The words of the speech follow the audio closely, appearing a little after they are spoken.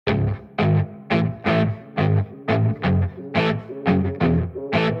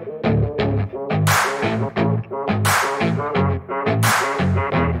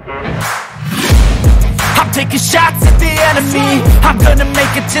taking shots at the enemy. I'm gonna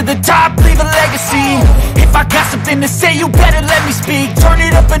make it to the top, leave a legacy. If I got something to say, you better let me speak. Turn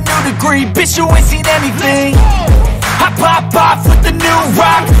it up a new degree, bitch, you ain't seen anything. I pop off with the new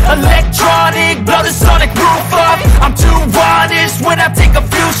rock, electronic, blow the sonic roof up. I'm too honest when I take a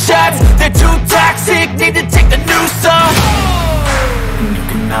few shots. They're too toxic, need to take the noose off. You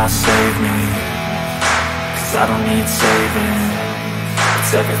cannot save me, 'cause I don't need saving.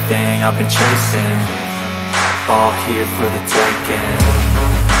 It's everything I've been chasing, all here for the taking.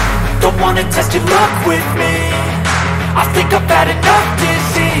 Don't wanna test your luck with me, I think I've had enough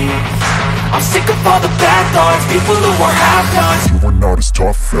disease. I'm sick of all the bad thoughts, people who are half-nots. You are not as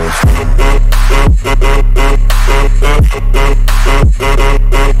tough as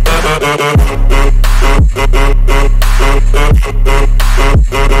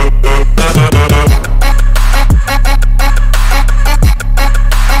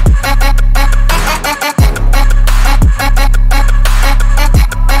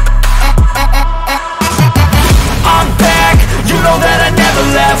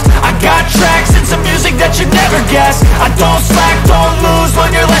I don't slack, don't lose,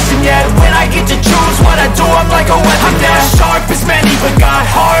 learn your lesson yet. When I get to choose what I do, I'm like a weapon. I'm not as sharp as many, but got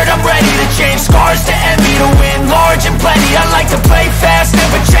heart, I'm ready to change. Scars to envy, to win large and plenty. I like to play fast,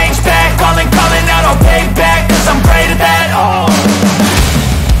 never change back. Calling out, I'll pay back, 'cause I'm great at that. Oh,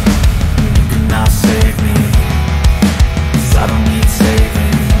 you cannot save me, 'cause I don't need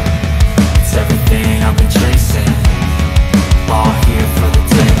saving. It's everything I've been chasing, all here for the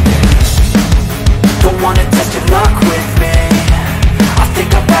taking. Don't wanna test your luck with me, I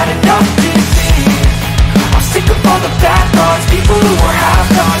think I've had enough disease. I'm sick of all the bad thoughts, people who are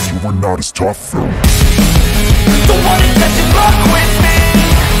half-nots. you are not as tough as Don't wanna test your luck with me,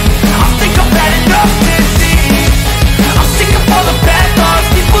 I think I've had enough disease. I'm sick of all the bad thoughts,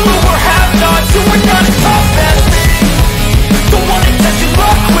 people who are half-nots, who are not as tough as me. Don't wanna test your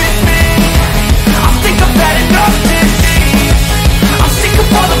luck with me, I think I've had enough disease. I'm sick of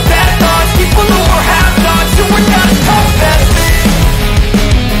all the bad thoughts, people who are half-nots, who are not as tough as me.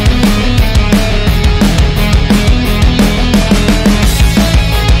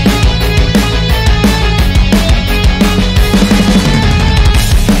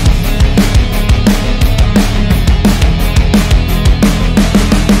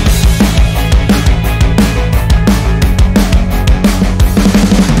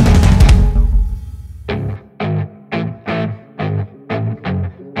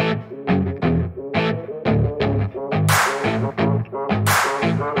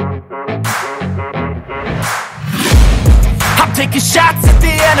 Taking shots at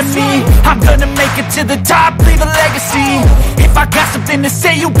the enemy. I'm gonna make it to the top, leave a legacy. If I got something to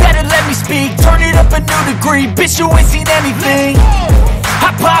say, you better let me speak. Turn it up a new degree, bitch, you ain't seen anything. I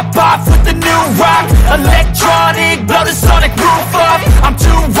pop off with the new rock, electronic, blow the sonic roof up. I'm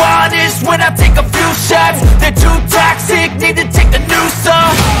too honest when I take a few shots. They're too toxic, need to take the noose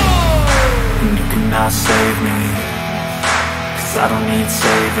off. You cannot save me, 'cause I don't need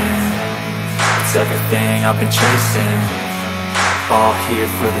saving. It's everything I've been chasing, all here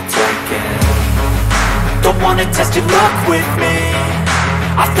for the taking. Don't wanna test your luck with me,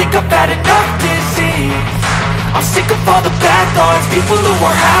 I think I've had enough disease. I'm sick of all the bad thoughts, people who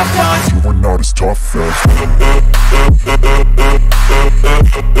are half-nots. you are not as tough as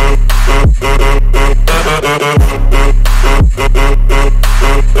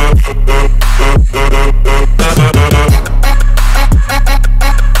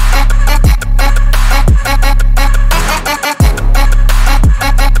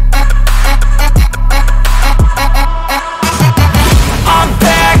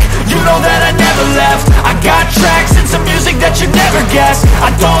I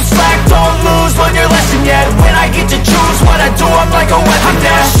don't slack, don't lose, learn your lesson yet. When I get to choose what I do, I'm like a weapon. I'm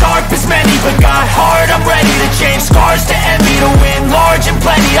not as sharp as many, but got heart, I'm ready to change. Scars to envy, to win large and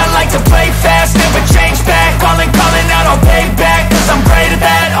plenty. I like to play fast, never change back. Calling out, I'll pay back, 'cause I'm great at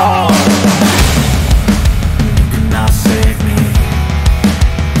that. Oh, you cannot save me,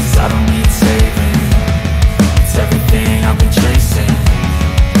 'cause I don't need saving. It's everything I've been chasing,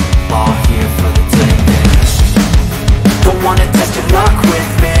 all here for the taking. Don't wanna test your luck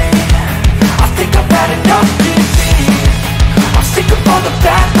with me, I think I've had enough disease. I'm sick of all the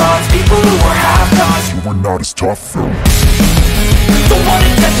bad thoughts, people who are half-nots. you are not as tough as Don't wanna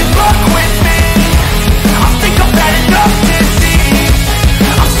test your luck with me, I think I've had enough disease.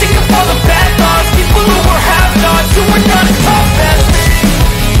 I'm sick of all the bad thoughts, people who are half-nots, who are not as tough as me.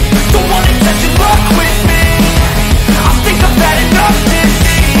 Don't wanna test your luck with me, I think I've had enough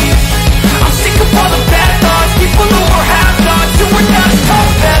disease. I'm sick of all the bad thoughts, people who are half-nots, who are not as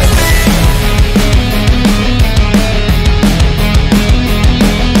tough as me.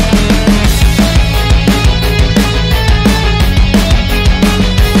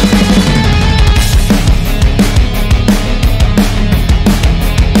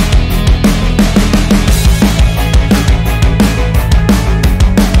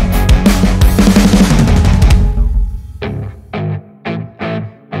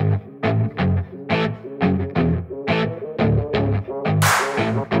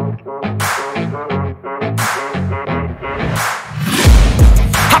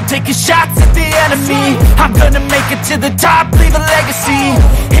 taking shots at the enemy. I'm gonna make it to the top, leave a legacy.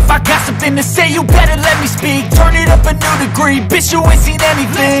 If I got something to say, you better let me speak. Turn it up a new degree, bitch, you ain't seen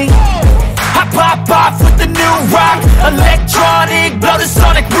anything. I pop off with the new rock, electronic, blow the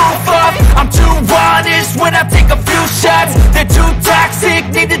sonic roof up. I'm too honest when I take a few shots. They're too toxic,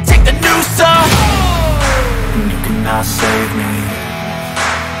 need to take the noose off. And you cannot save me,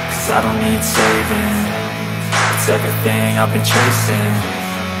 'cause I don't need saving. It's everything I've been chasing,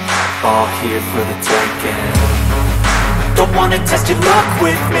 all here for the taking. Don't wanna test your luck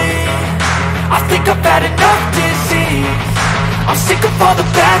with me, I think I've had enough disease. I'm sick of all the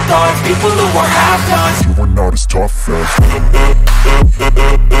bad thoughts, people who are half-nots. You are not as tough as